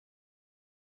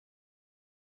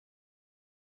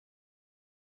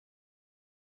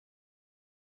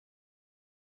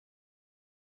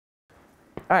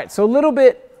All right, so a little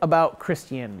bit about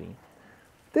Christianity.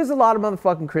 There's a lot of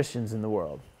motherfucking Christians in the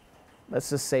world. Let's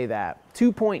just say that.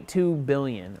 2.2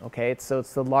 billion, okay? So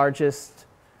it's the largest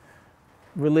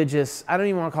religious, I don't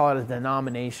even want to call it a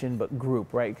denomination, but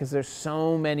group, right? Because there's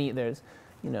so many, there's,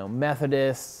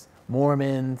 Methodists,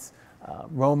 Mormons,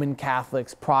 Roman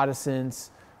Catholics,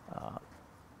 Protestants.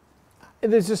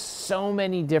 There's just so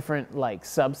many different,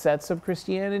 subsets of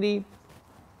Christianity.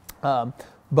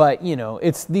 But,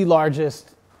 it's the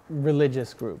largest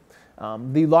religious group.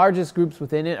 The largest groups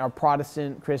within it are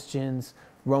Protestant Christians,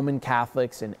 Roman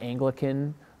Catholics, and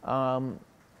Anglican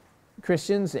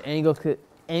Christians.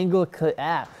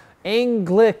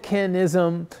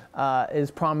 Anglicanism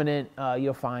is prominent.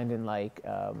 You'll find in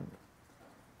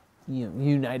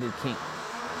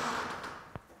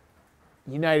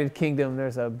United Kingdom.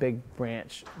 There's a big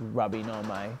branch rubbing on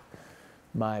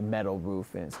my metal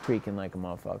roof, and it's creaking like a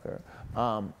motherfucker.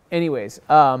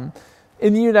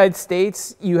 In the United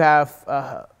States, you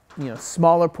have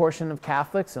smaller portion of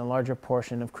Catholics and a larger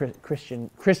portion of Christian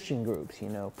groups,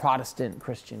 Protestant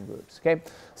Christian groups. Okay,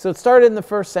 so it started in the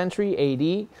 1st century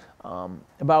A.D.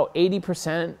 About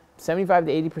 80%, 75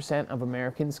 to 80% of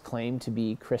Americans claim to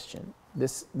be Christian.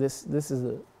 This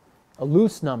is a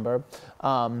loose number,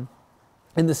 in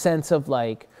the sense of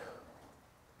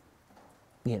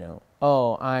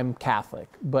oh, I'm Catholic,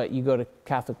 but you go to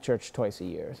Catholic church twice a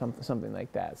year, or something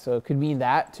like that. So it could mean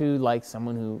that to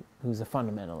someone who's a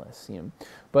fundamentalist.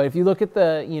 But if you look at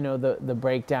the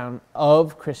breakdown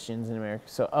of Christians in America,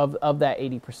 so of that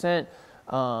 80%,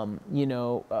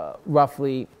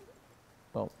 roughly,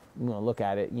 well, you want to look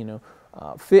at it,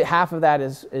 half of that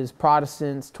is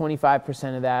Protestants,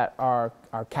 25% of that are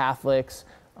Catholics.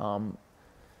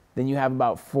 Then you have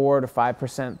about 4 to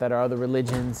 5% that are other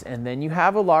religions, and then you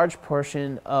have a large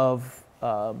portion of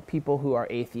people who are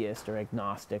atheist or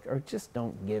agnostic or just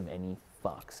don't give any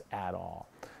fucks at all.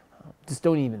 Just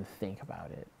don't even think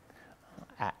about it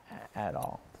at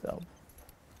all. So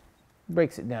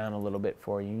breaks it down a little bit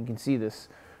for you. You can see this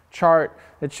chart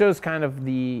that shows kind of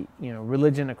the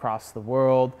religion across the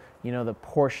world. The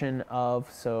portion of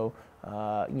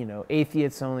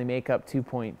atheists only make up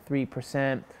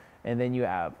 2.3%. And then you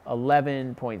have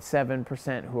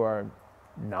 11.7% who are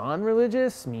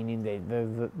non-religious, meaning they're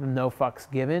no fucks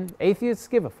given. Atheists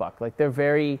give a fuck. They're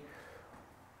very,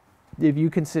 if you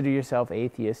consider yourself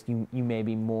atheist, you may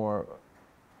be more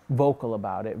vocal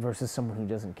about it versus someone who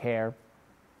doesn't care.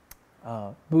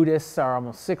 Buddhists are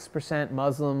almost 6%.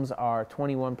 Muslims are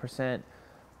 21%.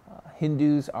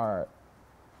 Hindus are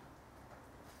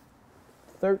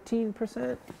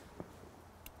 13%.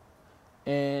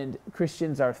 And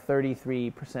Christians are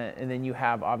 33%, and then you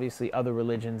have obviously other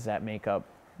religions that make up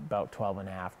about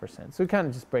 12.5%. So it kind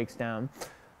of just breaks down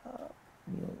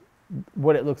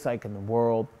what it looks like in the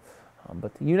world.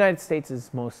 But the United States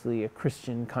is mostly a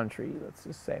Christian country, let's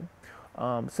just say.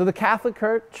 So the Catholic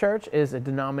Church is a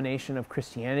denomination of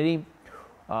Christianity.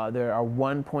 There are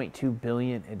 1.2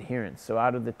 billion adherents. So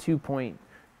out of the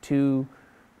 2.2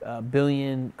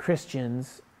 billion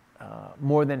Christians,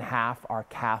 more than half are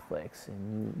Catholics,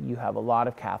 and you have a lot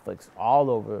of Catholics all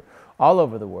over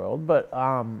the world. But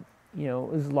it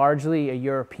was largely a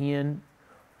European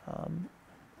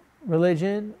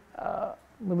religion,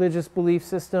 religious belief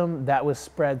system that was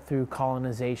spread through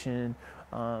colonization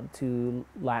to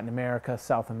Latin America,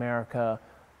 South America,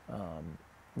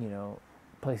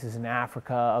 places in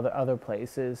Africa, other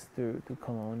places through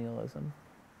colonialism.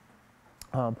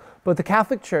 But the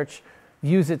Catholic Church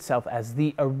views itself as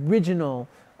the original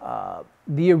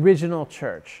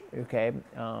church, okay?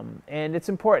 And it's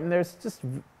important. There's just,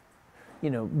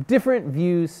 different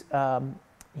views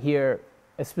here,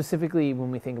 specifically when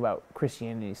we think about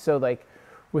Christianity. So,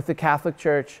 with the Catholic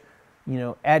Church,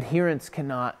 adherents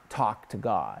cannot talk to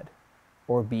God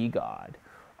or be God.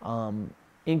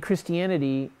 In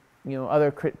Christianity,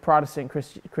 other Protestant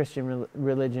Christian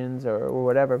religions or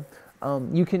whatever,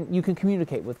 you can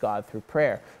communicate with God through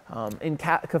prayer. In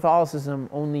Catholicism,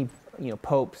 only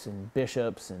popes and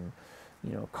bishops and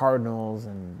cardinals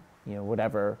and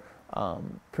whatever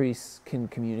priests can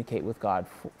communicate with God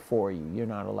for you. You're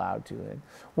not allowed to. And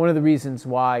one of the reasons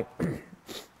why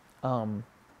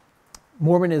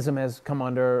Mormonism has come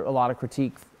under a lot of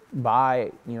critique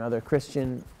by other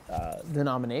Christian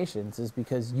denominations is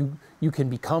because you can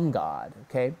become God.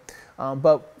 Okay,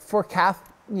 but for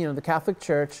the Catholic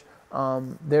Church,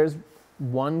 there's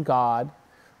one God,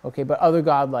 okay, but other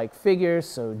God-like figures,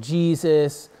 so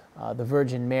Jesus, the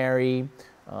Virgin Mary,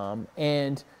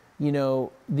 and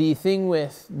the thing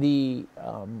with the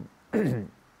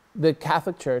the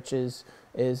Catholic Church is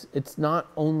is it's not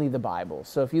only the Bible.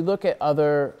 So if you look at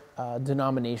other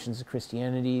denominations of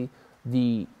Christianity,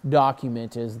 the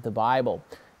document is the Bible.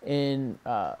 In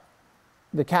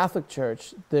the Catholic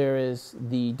Church, there is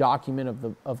the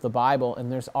document of the Bible,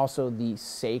 and there's also the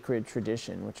sacred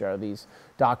tradition, which are these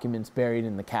documents buried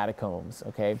in the catacombs,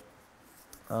 okay?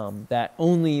 That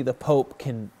only the Pope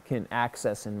can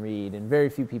access and read, and very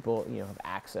few people, have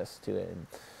access to it, and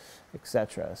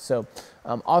etc. So,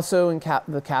 also in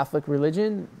the Catholic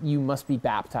religion, you must be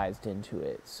baptized into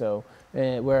it. So,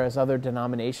 whereas other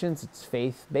denominations, it's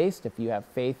faith-based. If you have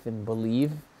faith and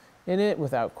believe in it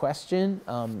without question,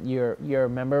 you're a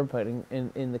member. But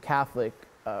in the Catholic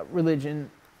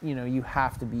religion, you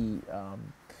have to be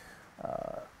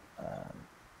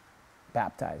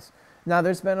baptized. Now,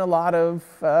 there's been a lot of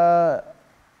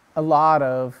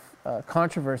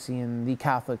controversy in the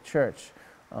Catholic Church,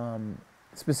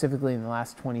 specifically in the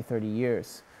last 20, 30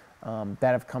 years, that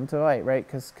have come to light, right?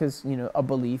 Because a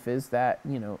belief is that,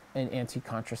 an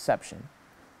anti-contraception.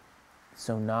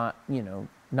 So not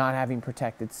having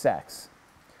protected sex,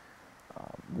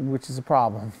 which is a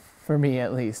problem for me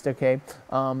at least, okay?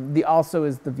 Also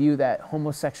is the view that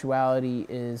homosexuality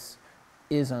is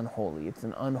unholy. It's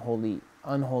an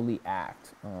unholy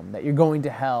act, that you're going to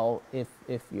hell if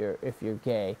you're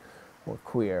gay or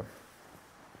queer.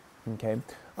 Okay.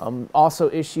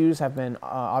 Also, issues have been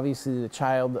obviously the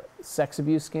child sex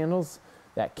abuse scandals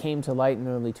that came to light in the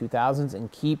early 2000s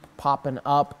and keep popping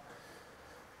up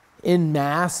in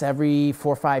mass every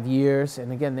 4 or 5 years.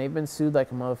 And again, they've been sued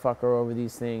like a motherfucker over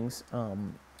these things.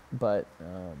 But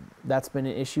that's been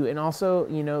an issue. And also,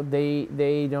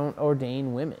 they don't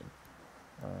ordain women.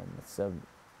 It's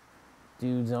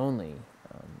dudes only.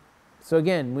 So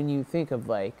again, when you think of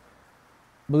like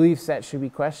beliefs that should be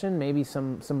questioned, maybe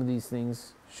some of these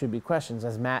things should be questioned,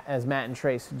 as Matt and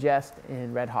Trey suggest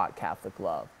in Red Hot Catholic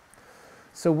Love.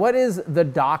 So what is the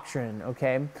doctrine,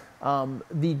 okay?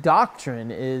 The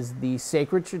doctrine is the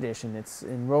sacred tradition. It's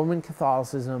in Roman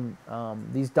Catholicism.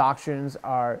 These doctrines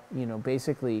are,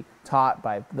 basically taught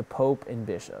by the Pope and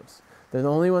bishops. They're the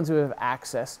only ones who have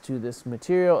access to this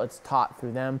material. It's taught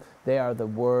through them. They are the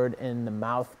word and the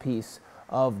mouthpiece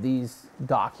of these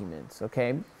documents,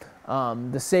 okay?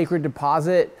 The sacred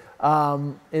deposit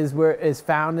is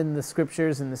found in the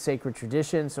scriptures and the sacred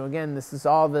tradition. So again, this is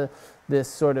all this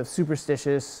sort of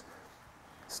superstitious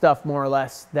stuff, more or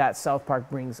less, that South Park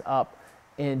brings up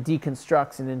and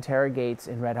deconstructs and interrogates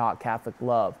in Red Hot Catholic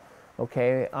Love.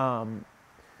 Okay,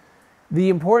 the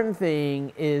important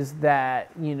thing is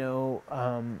that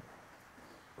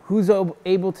who's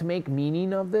able to make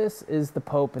meaning of this is the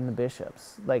Pope and the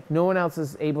bishops. Like, no one else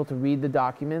is able to read the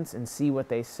documents and see what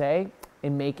they say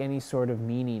and make any sort of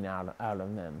meaning out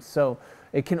of them. So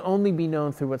it can only be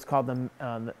known through what's called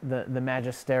the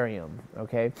magisterium,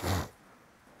 okay,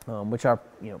 which are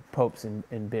popes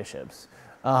and bishops.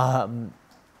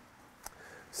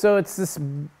 So it's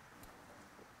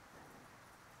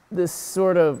this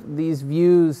sort of these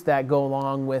views that go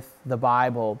along with the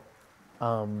Bible,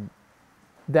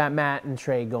 that Matt and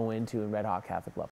Trey go into in Red Hot Catholic Love.